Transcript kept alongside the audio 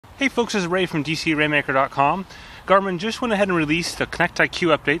Hey folks, this is Ray from DCRaymaker.com. Garmin just went ahead and released the Connect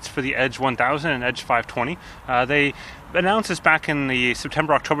IQ updates for the Edge 1000 and Edge 520. They announced this back in the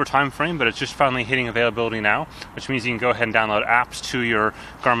September-October timeframe, but it's just finally hitting availability now, which means you can go ahead and download apps to your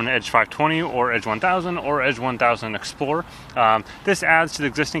Garmin Edge 520 or Edge 1000 or Edge 1000 Explorer. This adds to the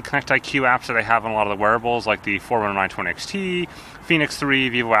existing Connect IQ apps that they have on a lot of the wearables like the Forerunner 920 XT, Phoenix 3,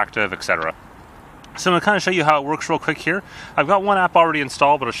 Vivo Active, etc. So I'm going to kind of show you how it works real quick here. I've got one app already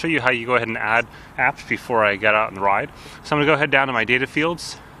installed, but I'll show you how you go ahead and add apps before I get out on the ride. So I'm going to go ahead down to my data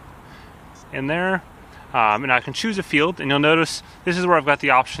fields in there, and I can choose a field, and you'll notice this is where I've got the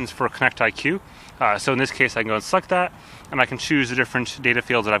options for Connect IQ. So in this case, I can go and select that, and I can choose the different data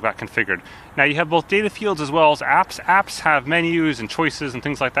fields that I've got configured. Now you have both data fields as well as apps. Apps have menus and choices and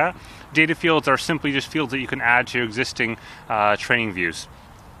things like that. Data fields are simply just fields that you can add to your existing training views.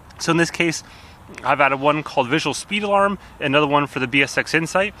 So in this case, I've added one called Visual Speed Alarm, another one for the BSX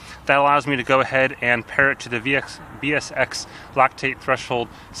Insight. That allows me to go ahead and pair it to the BSX lactate threshold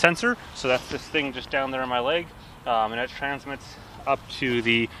sensor. So that's this thing just down there on my leg, and it transmits up to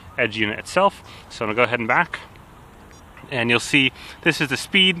the Edge unit itself. So I'm going to go ahead and back, and you'll see this is the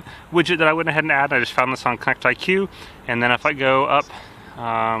speed widget that I went ahead and added. I just found this on Connect IQ, and then if I go up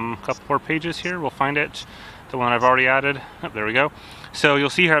a couple more pages here, we'll find it. The one I've already added. Oh, there we go. So you'll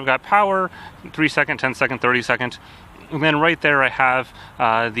see here I've got power, 3 second, 10 second, 30 second. And then right there I have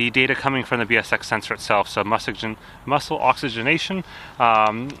the data coming from the BSX sensor itself. So muscle oxygenation,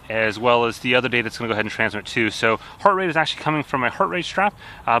 as well as the other data it's going to go ahead and transmit too. So heart rate is actually coming from my heart rate strap,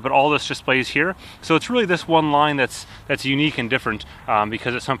 but all this displays here. So it's really this one line that's unique and different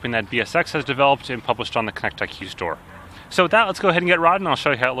because it's something that BSX has developed and published on the Connect IQ store. So with that, let's go ahead and get riding. I'll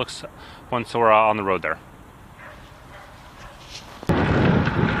show you how it looks once we're on the road there.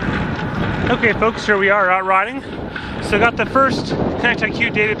 Okay folks, here we are out riding. So I got the first Connect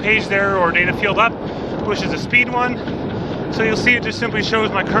IQ data page there, or data field up, which is a speed one. So you'll see it just simply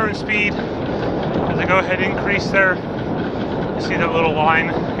shows my current speed. As I go ahead and increase there, you see that little line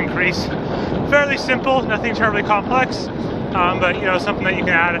increase. Fairly simple, nothing terribly complex, but you know, something that you can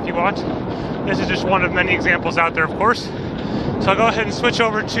add if you want. This is just one of many examples out there, of course. So I'll go ahead and switch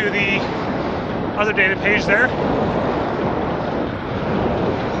over to the other data page there.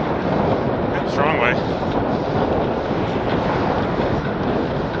 Wrong way.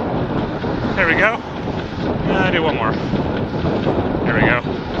 There we go. Do one more. There we go.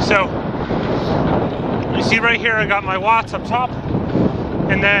 So you see right here I got my watts up top,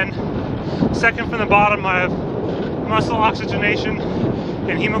 and then second from the bottom I have muscle oxygenation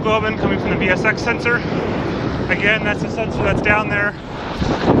and hemoglobin coming from the BSX sensor. Again, that's the sensor that's down there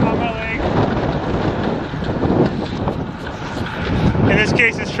on my leg. In this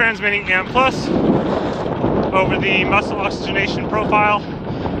case, it's transmitting AMP Plus over the muscle oxygenation profile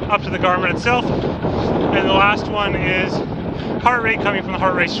up to the Garmin itself. And the last one is heart rate coming from the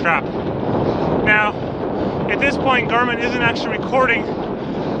heart rate strap. Now, at this point, Garmin isn't actually recording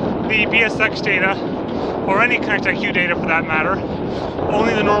the BSX data or any Connect IQ data for that matter,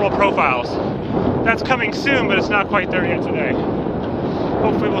 only the normal profiles. That's coming soon, but it's not quite there yet today.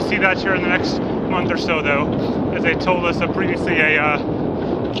 Hopefully we'll see that here in the next month or so though, as they told us previously a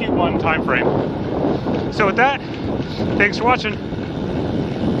Q1 time frame. So with that, thanks for watching.